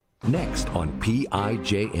Next on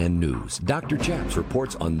PIJN News, Dr. Chaps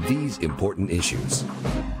reports on these important issues.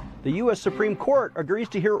 The U.S. Supreme Court agrees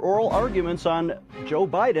to hear oral arguments on Joe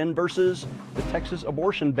Biden versus the Texas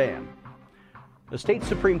abortion ban. The state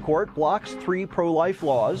Supreme Court blocks 3 pro-life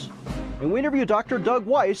laws. And we interview Dr. Doug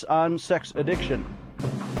Weiss on sex addiction.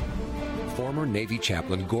 Former Navy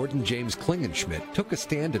chaplain Gordon James Klingenschmitt took a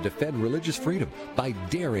stand to defend religious freedom by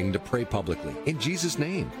daring to pray publicly in Jesus'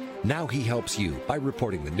 name. Now he helps you by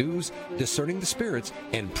reporting the news, discerning the spirits,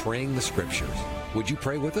 and praying the scriptures. Would you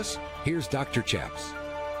pray with us? Here's Dr. Chaps.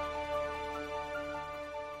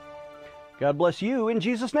 God bless you in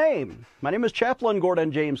Jesus' name. My name is Chaplain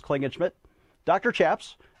Gordon James Klingenschmitt, Dr.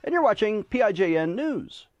 Chaps, and you're watching PIJN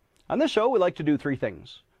News. On this show, we like to do 3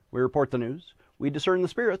 things. We report the news, we discern the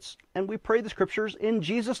spirits, and we pray the scriptures in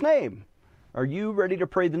Jesus' name. Are you ready to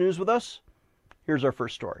pray the news with us? Here's our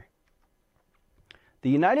first story. The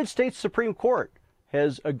United States Supreme Court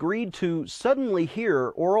has agreed to suddenly hear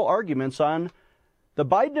oral arguments on the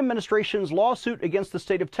Biden administration's lawsuit against the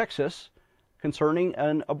state of Texas concerning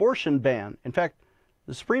an abortion ban. In fact,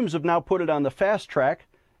 the Supremes have now put it on the fast track,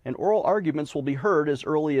 and oral arguments will be heard as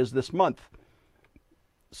early as this month.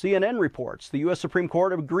 CNN reports the U.S. Supreme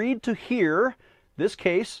Court agreed to hear this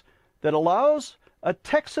case that allows a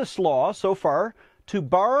Texas law so far to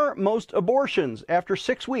bar most abortions after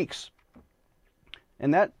 6 weeks.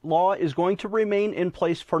 And that law is going to remain in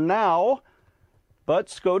place for now, but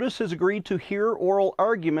SCOTUS has agreed to hear oral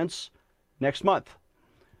arguments next month.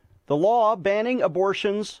 The law banning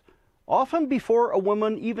abortions often before a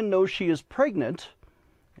woman even knows she is pregnant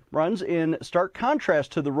runs in stark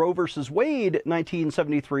contrast to the Roe v. Wade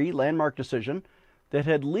 1973 landmark decision that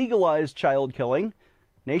had legalized child killing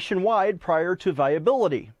nationwide prior to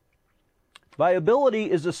viability. Viability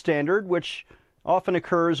is a standard which often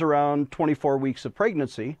occurs around 24 weeks of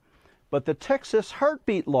pregnancy, but the Texas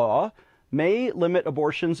heartbeat law may limit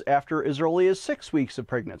abortions after as early as 6 weeks of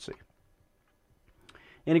pregnancy.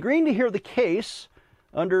 In agreeing to hear the case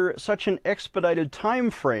under such an expedited time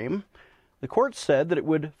frame, the court said that it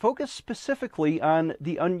would focus specifically on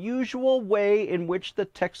the unusual way in which the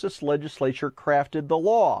Texas legislature crafted the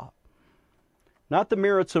law. Not the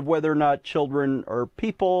merits of whether or not children are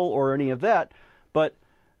people or any of that, but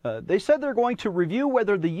they said they're going to review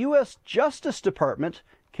whether the U.S. Justice Department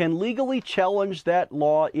can legally challenge that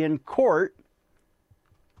law in court,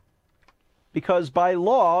 because by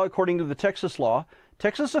law, according to the Texas law,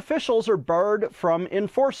 Texas officials are barred from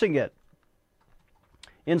enforcing it.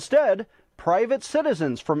 Instead, private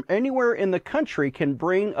citizens from anywhere in the country can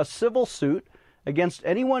bring a civil suit against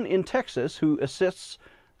anyone in Texas who assists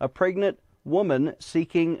a pregnant woman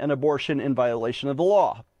seeking an abortion in violation of the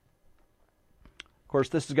law. Of course,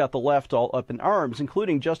 this has got the left all up in arms,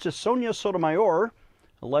 including Justice Sonia Sotomayor,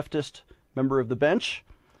 a leftist member of the bench,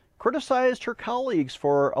 criticized her colleagues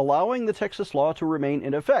for allowing the Texas law to remain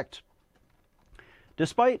in effect.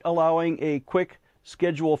 Despite allowing a quick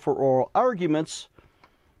schedule for oral arguments,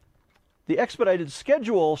 the expedited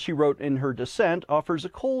schedule, she wrote in her dissent, offers a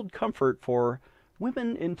cold comfort for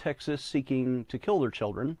women in Texas seeking to kill their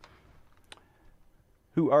children,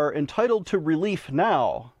 who are entitled to relief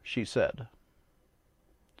now, she said.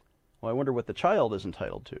 Well, I wonder what the child is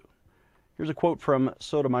entitled to. Here's a quote from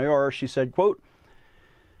Sotomayor. She said, quote,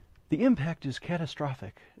 "The impact is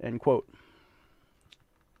catastrophic," end quote.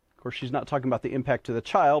 Of course, she's not talking about the impact to the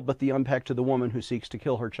child, but the impact to the woman who seeks to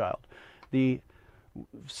kill her child. The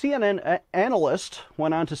CNN analyst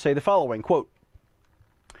went on to say the following, quote,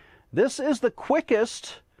 "This is the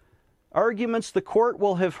quickest arguments the court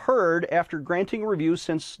will have heard after granting review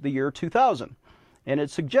since the year 2000. And it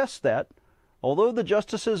suggests that, although the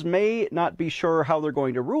justices may not be sure how they're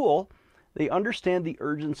going to rule, they understand the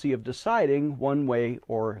urgency of deciding one way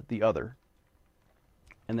or the other."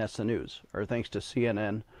 And that's the news. Our thanks to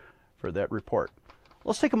CNN for that report.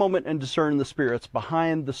 Let's take a moment and discern the spirits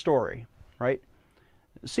behind the story, right?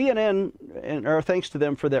 CNN, and our thanks to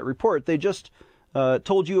them for that report, they just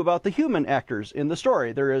told you about the human actors in the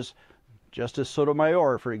story. There is Justice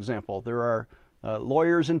Sotomayor, for example. There are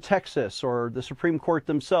lawyers in Texas, or the Supreme Court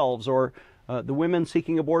themselves, or the women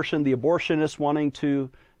seeking abortion, the abortionists wanting to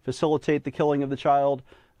facilitate the killing of the child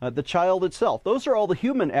itself. Those are all the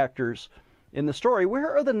human actors in the story.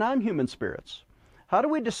 Where are the non-human spirits? How do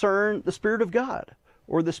we discern the Spirit of God,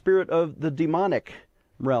 or the spirit of the demonic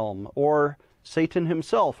realm, or Satan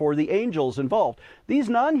himself, or the angels involved? These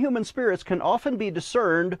non-human spirits can often be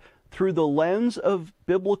discerned through the lens of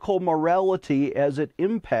biblical morality as it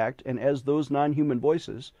impact, and as those non-human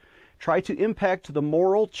voices try to impact the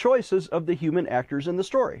moral choices of the human actors in the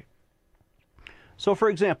story. So, for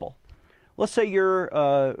example, let's say you're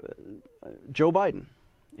Joe Biden,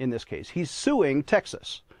 in this case. He's suing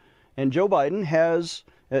Texas. And Joe Biden has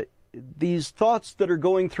these thoughts that are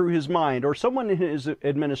going through his mind, or someone in his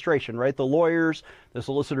administration, right? The lawyers, the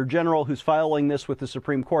Solicitor General who's filing this with the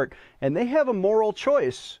Supreme Court, and they have a moral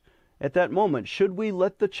choice at that moment. Should we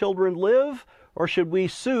let the children live, or should we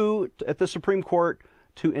sue at the Supreme Court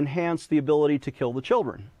to enhance the ability to kill the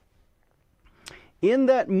children? In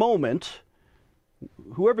that moment,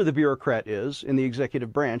 whoever the bureaucrat is in the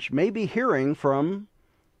executive branch may be hearing from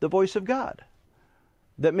the voice of God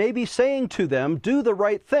that may be saying to them, do the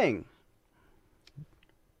right thing.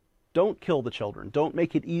 Don't kill the children. Don't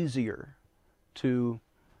make it easier to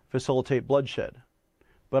facilitate bloodshed.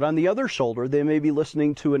 But on the other shoulder, they may be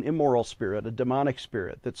listening to an immoral spirit, a demonic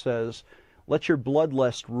spirit that says, let your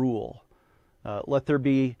bloodlust rule. Let there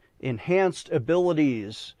be enhanced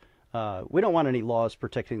abilities. We don't want any laws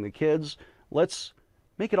protecting the kids. Let's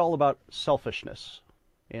make it all about selfishness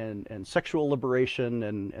and sexual liberation,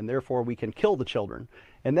 and therefore we can kill the children.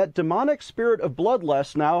 And that demonic spirit of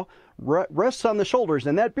bloodlust now rests on the shoulders,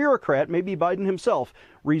 and that bureaucrat, maybe Biden himself,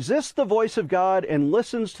 resists the voice of God and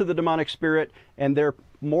listens to the demonic spirit, and their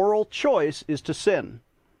moral choice is to sin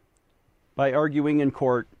by arguing in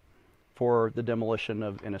court for the demolition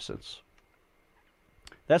of innocence.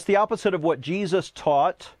 That's the opposite of what Jesus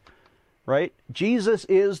taught, right? Jesus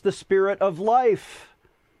is the Spirit of life.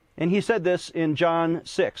 And he said this in John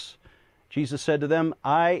 6. Jesus said to them,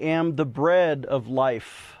 I am the bread of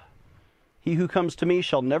life. He who comes to me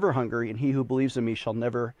shall never hunger, and he who believes in me shall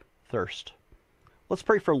never thirst. Let's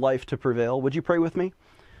pray for life to prevail. Would you pray with me?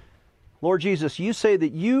 Lord Jesus, you say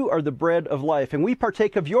that you are the bread of life, and we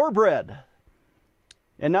partake of your bread,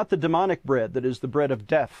 and not the demonic bread that is the bread of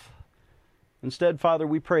death. Instead, Father,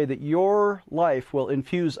 we pray that your life will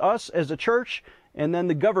infuse us as a church and then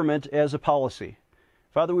the government as a policy.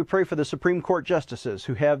 Father, we pray for the Supreme Court justices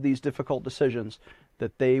who have these difficult decisions,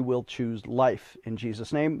 that they will choose life. In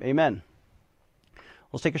Jesus' name, amen.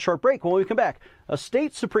 Let's take a short break. When we come back, a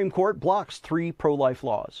state Supreme Court blocks 3 pro-life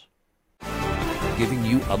laws. Giving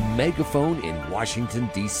you a megaphone in Washington,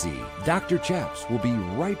 D.C. Dr. Chaps will be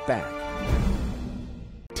right back.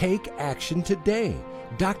 Take action today.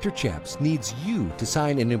 Dr. Chaps needs you to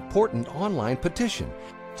sign an important online petition.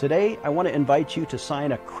 Today, I want to invite you to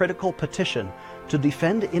sign a critical petition to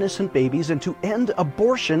defend innocent babies and to end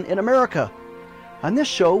abortion in America. On this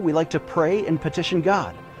show, we like to pray and petition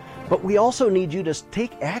God, but we also need you to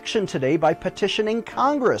take action today by petitioning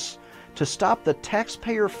Congress to stop the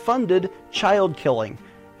taxpayer-funded child killing,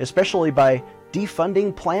 especially by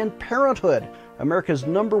defunding Planned Parenthood, America's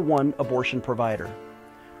 #1 abortion provider.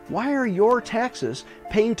 Why are your taxes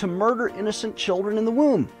paying to murder innocent children in the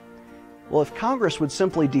womb? Well, if Congress would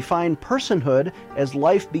simply define personhood as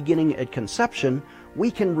life beginning at conception, we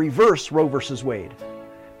can reverse Roe v. Wade.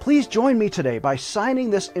 Please join me today by signing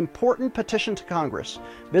this important petition to Congress.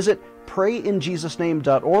 Visit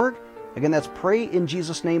prayinjesusname.org. Again, that's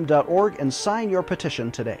prayinjesusname.org, and sign your petition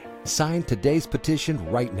today. Sign today's petition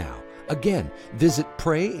right now. Again, visit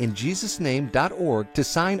prayinjesusname.org to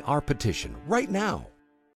sign our petition right now.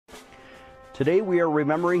 Today we are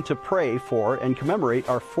remembering to pray for and commemorate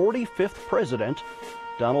our 45th president,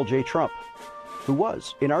 Donald J. Trump, who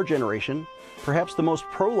was, in our generation, perhaps the most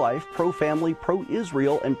pro-life, pro-family,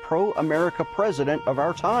 pro-Israel, and pro-America president of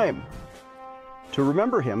our time. To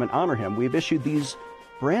remember him and honor him, we've issued these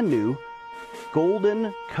brand new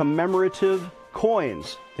golden commemorative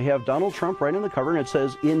coins. They have Donald Trump right on the cover, and it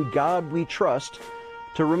says, "In God We Trust,"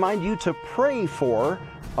 to remind you to pray for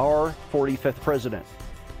our 45th president.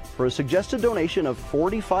 For a suggested donation of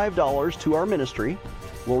 $45 to our ministry,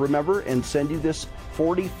 we'll remember and send you this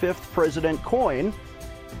 45th president coin.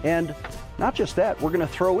 And not just that, we're going to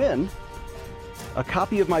throw in a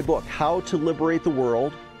copy of my book, How to Liberate the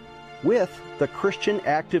World, with the Christian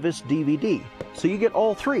Activist DVD. So you get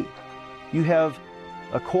all 3. You have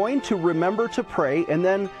a coin to remember to pray, and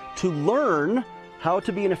then to learn how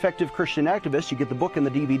to be an effective Christian activist, you get the book and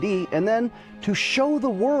the DVD, and then to show the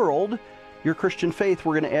world your Christian faith,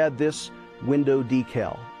 we're going to add this window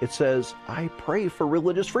decal. It says, "I pray for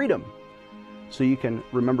religious freedom." So you can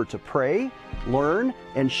remember to pray, learn,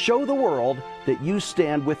 and show the world that you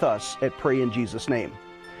stand with us at Pray in Jesus' Name.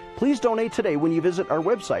 Please donate today when you visit our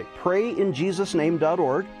website,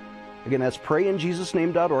 prayinjesusname.org. Again, that's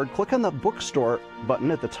prayinjesusname.org. Click on the bookstore button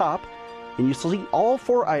at the top, and you see all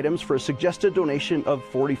 4 items for a suggested donation of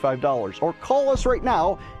 $45. Or call us right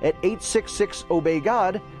now at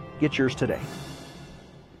 866-OBEY-GOD. Get yours today.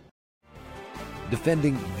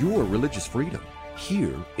 Defending your religious freedom.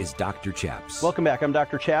 Here is Dr. Chaps. Welcome back. I'm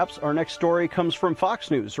Dr. Chaps. Our next story comes from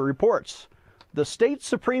Fox News, who reports the state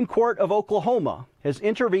Supreme Court of Oklahoma has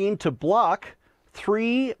intervened to block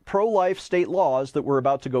 3 pro-life state laws that were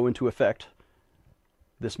about to go into effect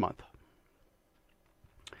this month.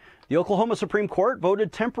 The Oklahoma Supreme Court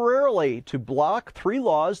voted temporarily to block 3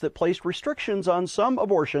 laws that placed restrictions on some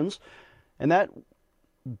abortions, and that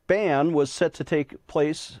ban was set to take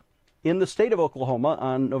place in the state of Oklahoma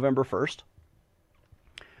on November 1st.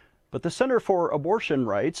 But the Center for Abortion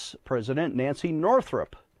Rights President Nancy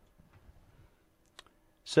Northrup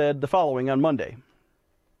said the following on Monday.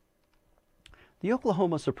 The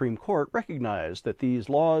Oklahoma Supreme Court recognized that these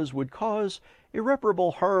laws would cause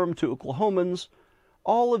irreparable harm to Oklahomans.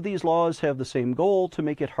 All of these laws have the same goal, to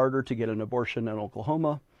make it harder to get an abortion in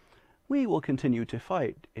Oklahoma. We will continue to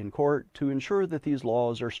fight in court to ensure that these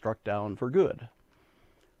laws are struck down for good.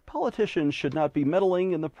 Politicians should not be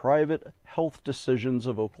meddling in the private health decisions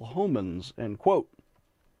of Oklahomans, end quote.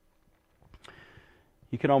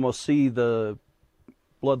 You can almost see the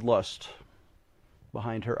bloodlust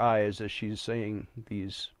behind her eyes as she's saying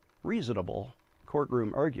these reasonable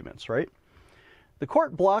courtroom arguments, right? The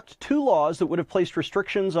court blocked 2 laws that would have placed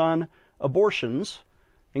restrictions on abortions,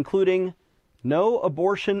 including no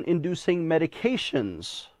abortion-inducing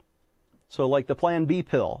medications. So like the Plan B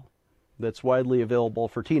pill that's widely available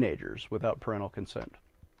for teenagers without parental consent.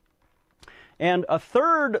 And a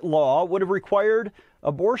 3rd law would have required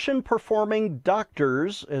abortion-performing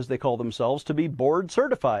doctors, as they call themselves, to be board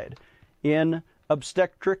certified in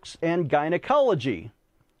obstetrics and gynecology.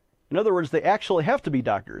 In other words, they actually have to be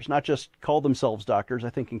doctors, not just call themselves doctors.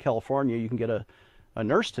 I think in California you can get a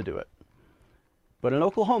nurse to do it. But in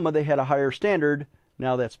Oklahoma they had a higher standard.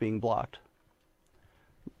 Now that's being blocked.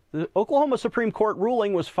 The Oklahoma Supreme Court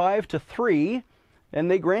ruling was 5-3,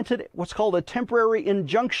 and they granted what's called a temporary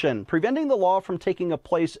injunction, preventing the law from taking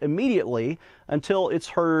place immediately until it's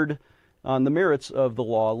heard on the merits of the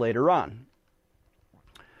law later on.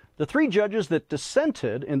 The 3 judges that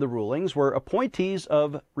dissented in the rulings were appointees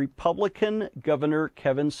of Republican Governor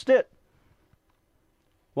Kevin Stitt,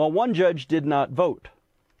 while 1 judge did not vote.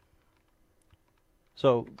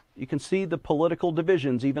 So you can see the political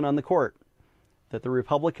divisions even on the court, that the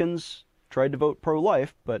Republicans tried to vote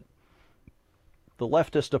pro-life, but the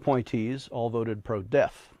leftist appointees all voted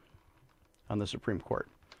pro-death on the Supreme Court.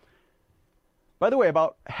 By the way,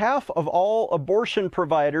 about half of all abortion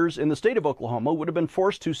providers in the state of Oklahoma would have been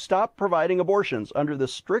forced to stop providing abortions under the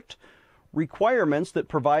strict requirements that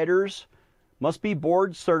providers must be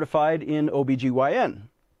board certified in OBGYN,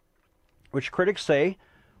 which critics say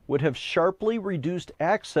would have sharply reduced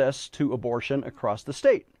access to abortion across the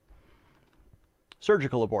state.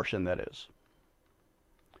 Surgical abortion, that is.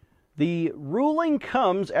 The ruling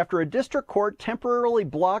comes after a district court temporarily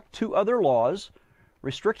blocked 2 other laws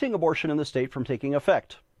restricting abortion in the state from taking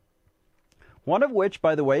effect. One of which,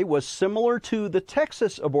 by the way, was similar to the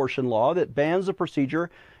Texas abortion law that bans the procedure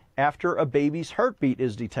after a baby's heartbeat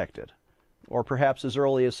is detected, or perhaps as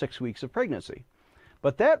early as 6 weeks of pregnancy.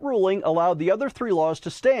 But that ruling allowed the other 3 laws to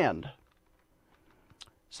stand.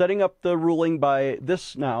 Setting up the ruling by the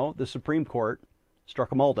Supreme Court struck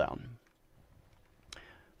them all down.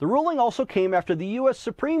 The ruling also came after the U.S.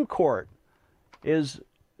 Supreme Court is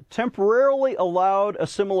temporarily allowed a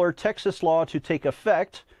similar Texas law to take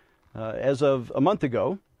effect as of a month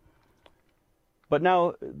ago. But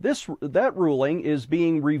now that ruling is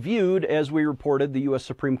being reviewed. As we reported, the U.S.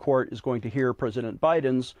 Supreme Court is going to hear President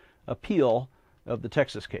Biden's appeal of the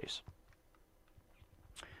Texas case.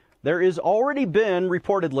 There has already been,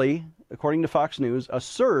 reportedly, according to Fox News, a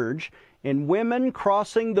surge in women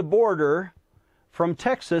crossing the border from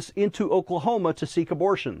Texas into Oklahoma to seek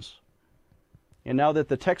abortions. And now that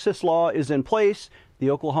the Texas law is in place, the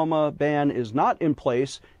Oklahoma ban is not in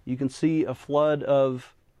place, you can see a flood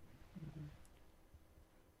of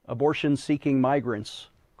abortion-seeking migrants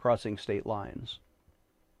crossing state lines.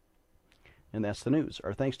 And that's the news.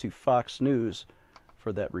 Our thanks to Fox News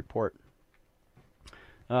for that report.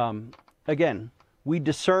 Again, we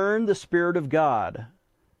discern the Spirit of God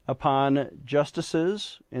upon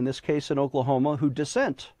justices, in this case in Oklahoma, who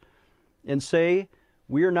dissent and say,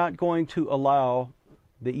 we are not going to allow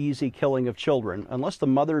the easy killing of children. Unless the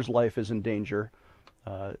mother's life is in danger,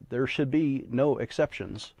 there should be no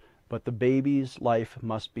exceptions, but the baby's life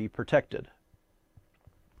must be protected.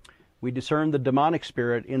 We discern the demonic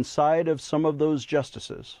spirit inside of some of those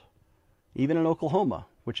justices, even in Oklahoma,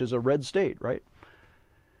 which is a red state, right?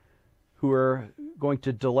 Who are going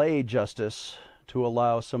to delay justice to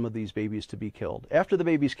allow some of these babies to be killed. After the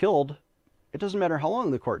baby's killed, it doesn't matter how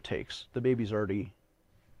long the court takes. The baby's already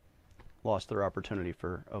lost their opportunity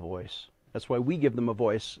for a voice. That's why we give them a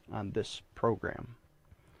voice on this program.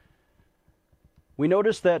 We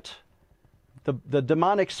notice that the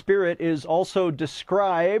demonic spirit is also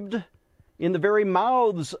described in the very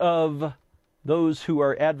mouths of those who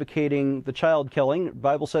are advocating the child killing. The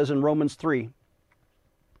Bible says in Romans 3,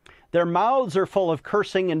 their mouths are full of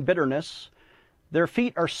cursing and bitterness. Their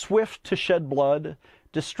feet are swift to shed blood.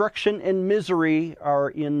 Destruction and misery are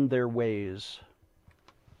in their ways.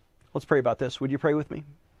 Let's pray about this. Would you pray with me?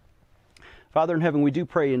 Father in heaven, we do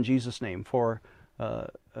pray in Jesus' name for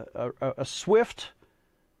a swift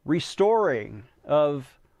restoring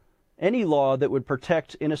of any law that would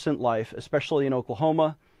protect innocent life, especially in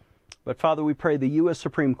Oklahoma. But Father, we pray the U.S.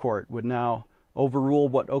 Supreme Court would now overrule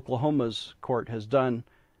what Oklahoma's court has done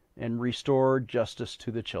and restore justice to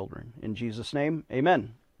the children. In Jesus' name,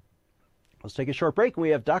 amen. Let's take a short break. We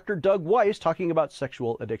have Dr. Doug Weiss talking about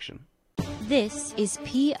sexual addiction. This is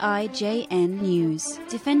PIJN News,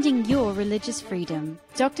 defending your religious freedom.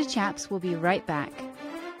 Dr. Chaps will be right back.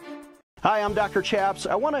 Hi, I'm Dr. Chaps.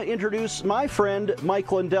 I want to introduce my friend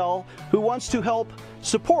Mike Lindell, who wants to help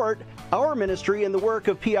support our ministry and the work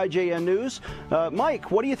of PIJN News.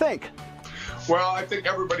 Mike, what do you think? Well, I think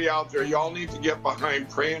everybody out there, you all need to get behind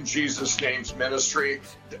Pray in Jesus' Name's ministry.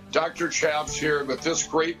 Dr. Chaps here with this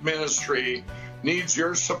great ministry needs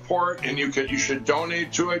your support, and you should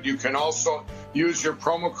donate to it. You can also use your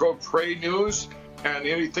promo code PRAYNEWS, and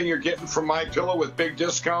anything you're getting from MyPillow with big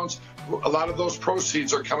discounts, a lot of those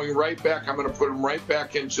proceeds are coming right back. I'm going to put them right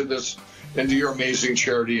back into your amazing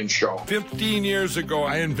charity and show. 15 years ago,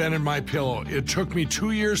 I invented MyPillow. It took me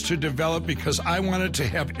 2 years to develop because I wanted to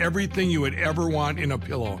have everything you would ever want in a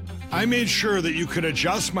pillow. I made sure that you could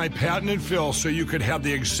adjust my patented fill so you could have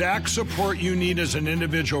the exact support you need as an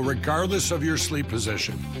individual, regardless of your sleep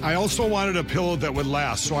position. I also wanted a pillow that would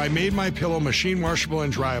last, so I made MyPillow machine washable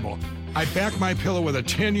and dryable. I back MyPillow with a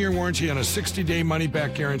 10-year warranty and a 60-day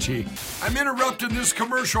money-back guarantee. I'm interrupting this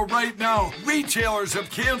commercial right now. Retailers have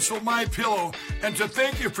canceled MyPillow, and to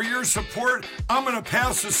thank you for your support, I'm going to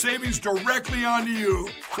pass the savings directly on to you.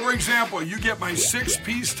 For example, you get my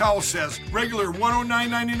 6-piece towel sets, regular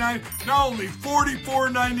 $109.99, now only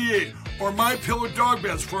 $44.98. Or MyPillow dog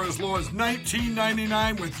beds for as low as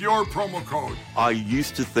 $19.99 with your promo code. I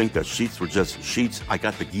used to think that sheets were just sheets. I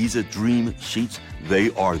got the Giza Dream sheets.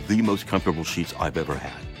 They are the most comfortable sheets I've ever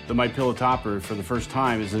had. The MyPillow topper, for the first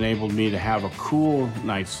time, has enabled me to have a cool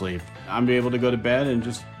night's sleep. I'm able to go to bed and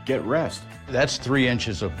just get rest. That's 3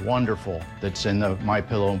 inches of wonderful that's in the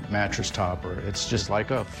MyPillow mattress topper. It's just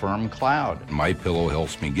like a firm cloud. MyPillow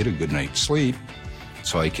helps me get a good night's sleep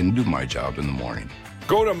so I can do my job in the morning.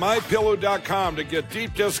 Go to MyPillow.com to get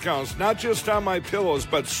deep discounts, not just on my pillows,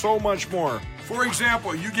 but so much more. For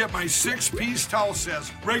example, you get my 6-piece towel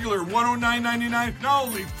sets, regular $109.99, now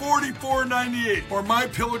only $44.98. Or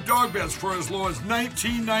MyPillow dog beds for as low as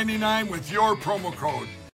 $19.99 with your promo code.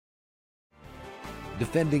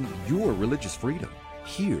 Defending your religious freedom.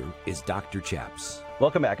 Here is Dr. Chaps.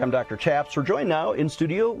 Welcome back. I'm Dr. Chaps. We're joined now in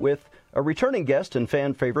studio with a returning guest and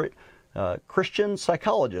fan favorite, Christian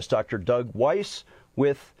psychologist, Dr. Doug Weiss,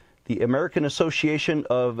 with the American Association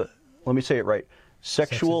of, let me say it right,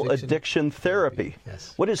 Sexual Addiction Therapy.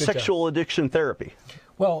 Yes. What is sexual addiction therapy?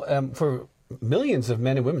 Well, for millions of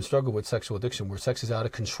men and women struggle with sexual addiction where sex is out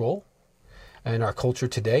of control. And our culture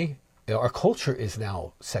today, our culture is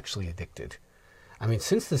now sexually addicted. I mean,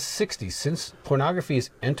 since the 60s, since pornography has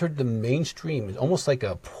entered the mainstream, it's almost like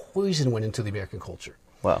a poison went into the American culture.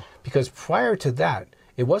 Wow. Because prior to that,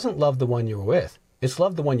 it wasn't love the one you were with. It's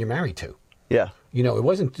love the one you're married to. Yeah. You know, it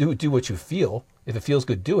wasn't do what you feel. If it feels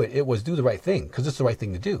good, do it. It was do the right thing because it's the right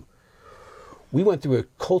thing to do. We went through a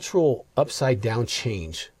cultural upside down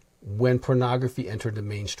change when pornography entered the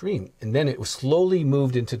mainstream. And then it was slowly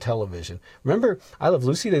moved into television. Remember, I Love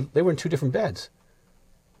Lucy, they were in 2 different beds,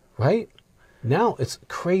 right? Now it's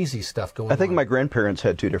crazy stuff going on. I think my grandparents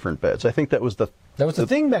had 2 different beds. I think that was the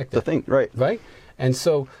thing back then. The thing, right. Right? And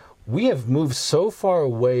so we have moved so far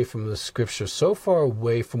away from the scripture, so far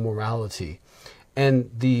away from morality.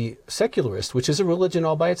 And the secularist, which is a religion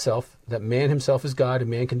all by itself, that man himself is God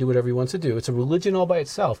and man can do whatever he wants to do, it's a religion all by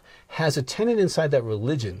itself, has a tenet inside that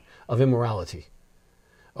religion of immorality.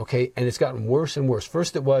 Okay? And it's gotten worse and worse.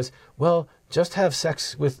 First it was, well, just have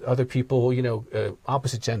sex with other people, you know,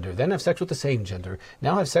 opposite gender. Then have sex with the same gender.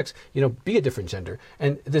 Now have sex, you know, be a different gender.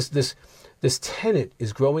 And this tenet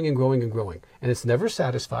is growing and growing and growing, and it's never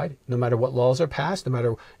satisfied. No matter what laws are passed, no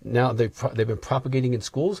matter now they've been propagating in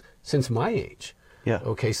schools since my age. Yeah.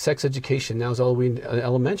 Okay. Sex education now is all the way in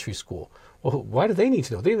elementary school. Well, why do they need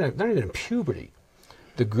to know? They're not even in puberty.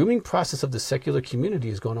 The grooming process of the secular community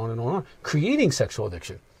is going on and on, creating sexual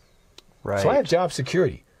addiction. Right. So I have job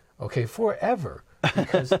security. Okay, forever,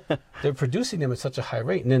 because they're producing them at such a high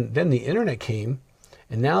rate, and then the internet came,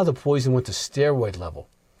 and now the poison went to steroid level.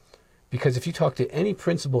 Because if you talk to any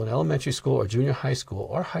principal in elementary school or junior high school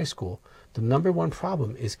or high school, the number one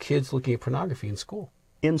problem is kids looking at pornography in school.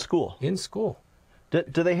 In school? In school.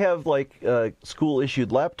 Do they have like school-issued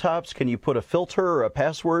laptops? Can you put a filter or a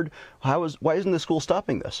password? Why isn't the school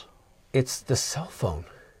stopping this? It's the cell phone.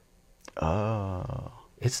 Oh.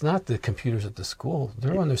 It's not the computers at the school.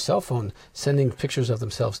 They're on their cell phone sending pictures of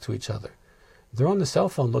themselves to each other. They're on the cell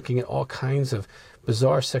phone looking at all kinds of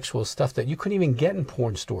bizarre sexual stuff that you couldn't even get in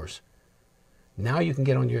porn stores. Now you can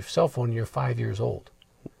get on your cell phone when you're 5 years old.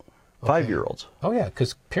 Okay. 5-year-olds? Oh, yeah,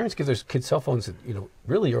 because parents give their kids cell phones at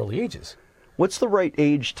really early ages. What's the right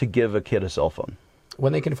age to give a kid a cell phone?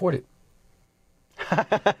 When they can afford it.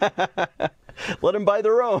 Let them buy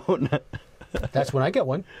their own. That's when I get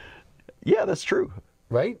one. Yeah, that's true.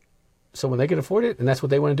 Right? So when they can afford it, and that's what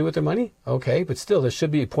they want to do with their money, okay. But still, there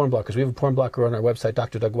should be porn blockers. We have a porn blocker on our website,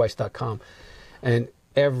 drdougweiss.com. And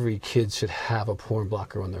every kid should have a porn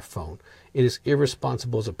blocker on their phone. It is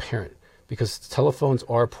irresponsible as a parent because telephones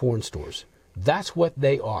are porn stores. That's what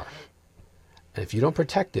they are. And if you don't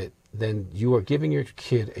protect it, then you are giving your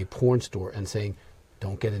kid a porn store and saying,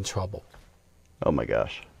 don't get in trouble. Oh, my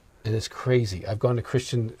gosh. And it's crazy. I've gone to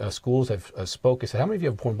Christian schools. I've spoke. I said, how many of you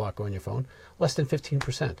have a porn blocker on your phone? Less than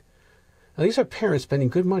 15%. Now, these are parents spending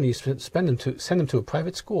good money to send them to a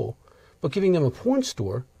private school, but giving them a porn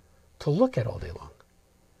store to look at all day long.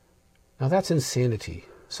 Now, that's insanity.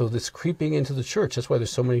 So this creeping into the church. That's why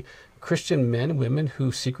there's so many Christian men and women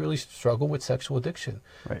who secretly struggle with sexual addiction.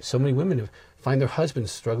 Right. So many women find their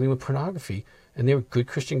husbands struggling with pornography, and they're good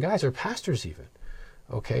Christian guys, or pastors even.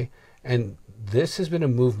 Okay? And this has been a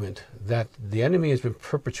movement that the enemy has been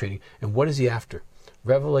perpetrating. And what is he after?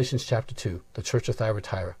 Revelations chapter 2, the church of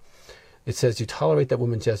Thyatira. It says you tolerate that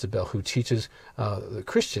woman Jezebel who teaches the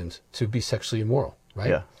Christians to be sexually immoral, right?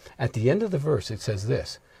 Yeah. At the end of the verse, it says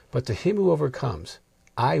this, but to him who overcomes,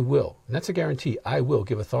 I will, and that's a guarantee, I will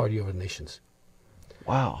give authority over the nations.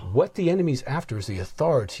 Wow. What the enemy's after is the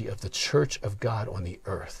authority of the church of God on the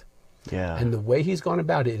earth. Yeah. And the way he's gone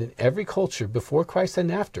about it in every culture before Christ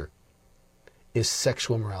and after is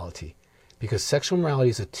sexual morality. Because sexual morality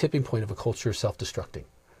is a tipping point of a culture self-destructing.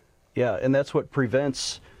 Yeah, and that's what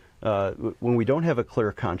prevents, when we don't have a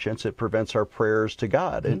clear conscience, it prevents our prayers to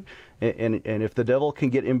God. Mm-hmm. And if the devil can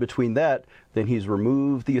get in between that, then he's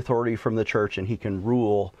removed the authority from the church and he can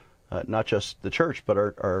rule not just the church, but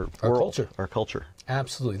our world, culture. Our culture.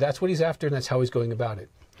 Absolutely. That's what he's after, and that's how he's going about it.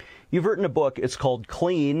 You've written a book. It's called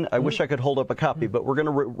Clean. I wish I could hold up a copy, but we're going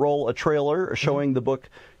to roll a trailer showing the book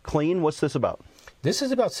Clean. What's this about? This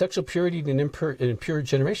is about sexual purity and impure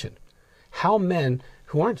generation. How men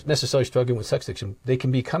who aren't necessarily struggling with sex addiction, they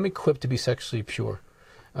can become equipped to be sexually pure.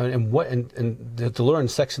 And to learn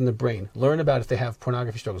sex in the brain, learn about if they have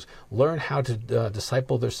pornography struggles, learn how to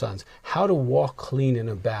disciple their sons, how to walk clean in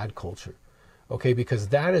a bad culture. Okay, because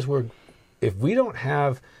that is where, if we don't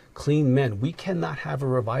have clean men, we cannot have a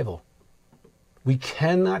revival. We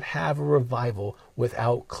cannot have a revival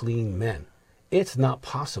without clean men. It's not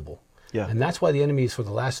possible. Yeah. And that's why the enemy is, for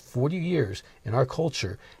the last 40 years in our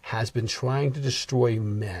culture, has been trying to destroy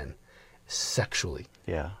men sexually.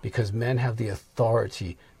 Yeah. Because men have the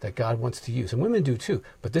authority that God wants to use. And women do too.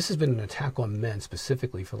 But this has been an attack on men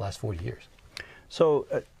specifically for the last 40 years. So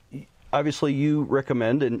obviously you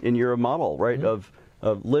recommend, and you're a model, right, Mm-hmm.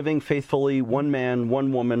 of living faithfully, one man,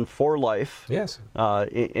 one woman for life. Yes.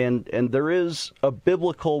 And there is a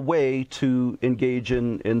biblical way to engage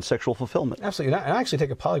in sexual fulfillment. Absolutely. And I actually take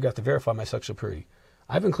a polygraph to verify my sexual purity.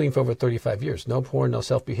 I've been clean for over 35 years. No porn, no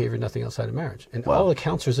self-behavior, nothing outside of marriage. And Wow. all the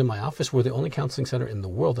counselors in my office, we're the only counseling center in the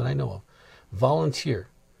world that I know of, volunteer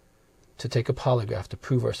to take a polygraph to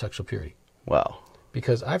prove our sexual purity. Wow.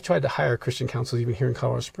 Because I've tried to hire Christian counselors even here in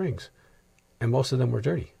Colorado Springs, and most of them were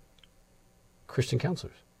dirty Christian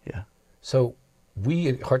counselors. Yeah. So we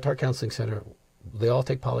at Heart to Heart Counseling Center, they all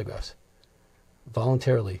take polygraphs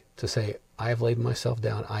voluntarily to say, I have laid myself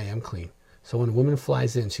down, I am clean. So when a woman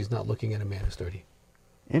flies in, she's not looking at a man who's dirty.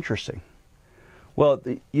 Interesting. Well,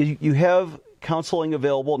 you have counseling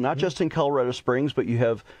available, not just in Colorado Springs, but you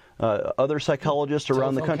have other psychologists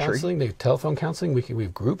around the country. Telephone counseling. We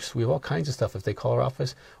have groups. We have all kinds of stuff. If they call our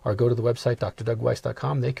office or go to the website,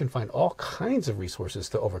 drdougweiss.com, they can find all kinds of resources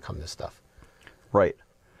to overcome this stuff. Right.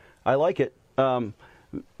 I like it.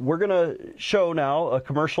 We're going to show now a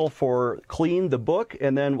commercial for Clean, the book,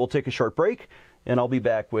 and then we'll take a short break, and I'll be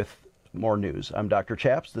back with more news. I'm Dr.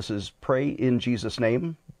 Chaps. This is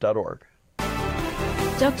PrayInJesusName.org.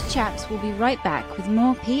 Dr. Chaps will be right back with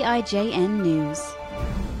more PIJN news.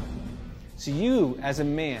 So you, as a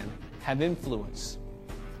man, have influence.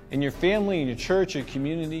 In your family, in your church, your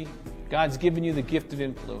community, God's given you the gift of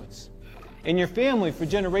influence. In your family, for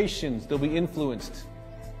generations, they'll be influenced.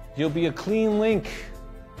 You'll be a clean link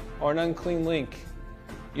or an unclean link.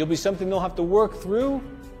 You'll be something they'll have to work through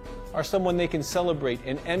or someone they can celebrate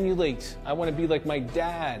and emulate. I want to be like my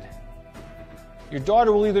dad. Your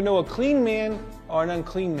daughter will either know a clean man or an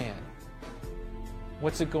unclean man.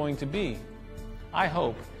 What's it going to be? I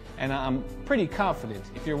hope, and I'm pretty confident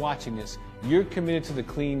if you're watching this, you're committed to the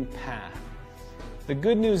clean path. The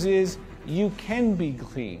good news is you can be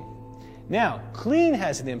clean. Now, clean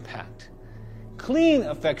has an impact. Clean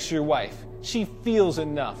affects your wife. She feels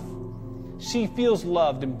enough. She feels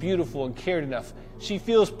loved and beautiful and cared enough. She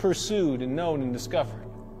feels pursued and known and discovered.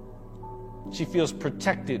 She feels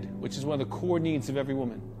protected, which is one of the core needs of every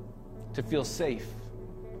woman, to feel safe.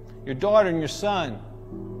 Your daughter and your son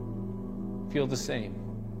feel the same.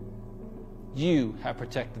 You have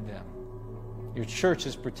protected them. Your church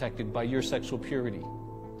is protected by your sexual purity.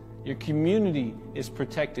 Your community is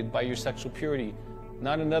protected by your sexual purity,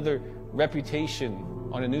 not another reputation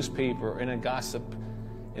on a newspaper or in a gossip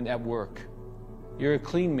and at work. You're a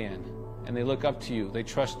clean man, and they look up to you. They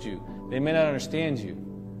trust you. They may not understand you,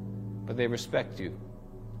 but they respect you.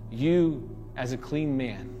 You, as a clean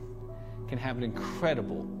man, can have an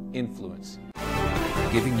incredible influence.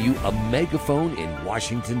 Giving you a megaphone in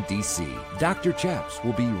Washington, D.C. Dr. Chaps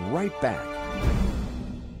will be right back.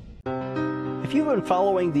 If you've been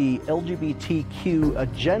following the LGBTQ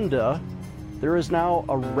agenda, there is now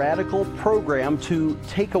a radical program to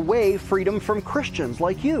take away freedom from Christians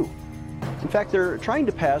like you. In fact, they're trying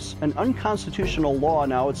to pass an unconstitutional law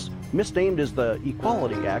now. It's misnamed as the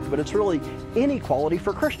Equality Act, but it's really inequality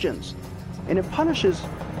for Christians. And it punishes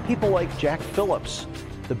people like Jack Phillips,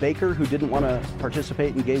 the baker who didn't want to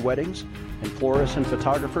participate in gay weddings, and florists and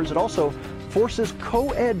photographers. It also forces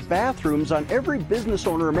co-ed bathrooms on every business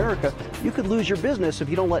owner in America. You could lose your business if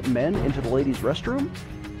you don't let men into the ladies' restroom.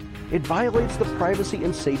 It violates the privacy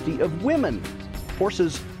and safety of women,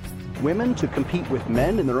 forces women to compete with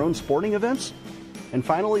men in their own sporting events. And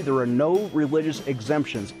finally, there are no religious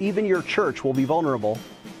exemptions. Even your church will be vulnerable.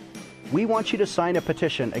 We want you to sign a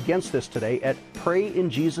petition against this today at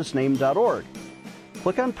prayinjesusname.org.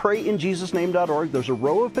 Click on prayinjesusname.org. There's a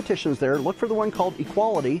row of petitions there. Look for the one called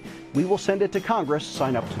Equality. We will send it to Congress.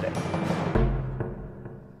 Sign up today.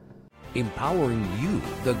 Empowering you,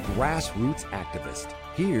 the grassroots activist.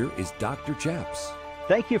 Here is Dr. Chaps.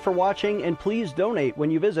 Thank you for watching, and please donate when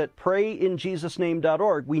you visit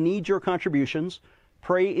prayinjesusname.org. We need your contributions.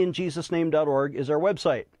 Prayinjesusname.org is our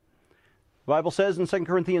website. The Bible says in 2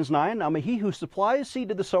 Corinthians 9, "Now may he who supplies seed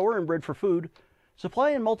to the sower and bread for food, supply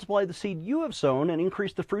and multiply the seed you have sown and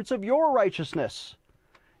increase the fruits of your righteousness."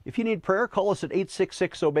 If you need prayer, call us at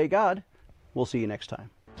 866-OBEY-GOD. We'll see you next time.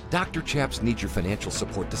 Dr. Chaps needs your financial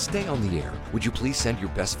support to stay on the air. Would you please send your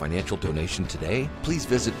best financial donation today? Please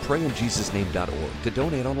visit prayinjesusname.org to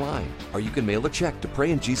donate online. Or you can mail a check to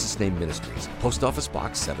Pray in Jesus' Name Ministries, Post Office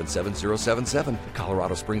Box 77077,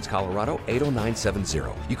 Colorado Springs, Colorado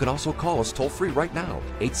 80970. You can also call us toll free right now,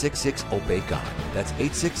 866-OBEY-GOD. That's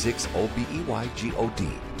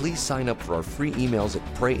 866-OBEYGOD. Please sign up for our free emails at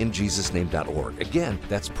prayinjesusname.org. Again,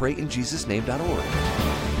 that's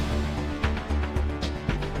prayinjesusname.org.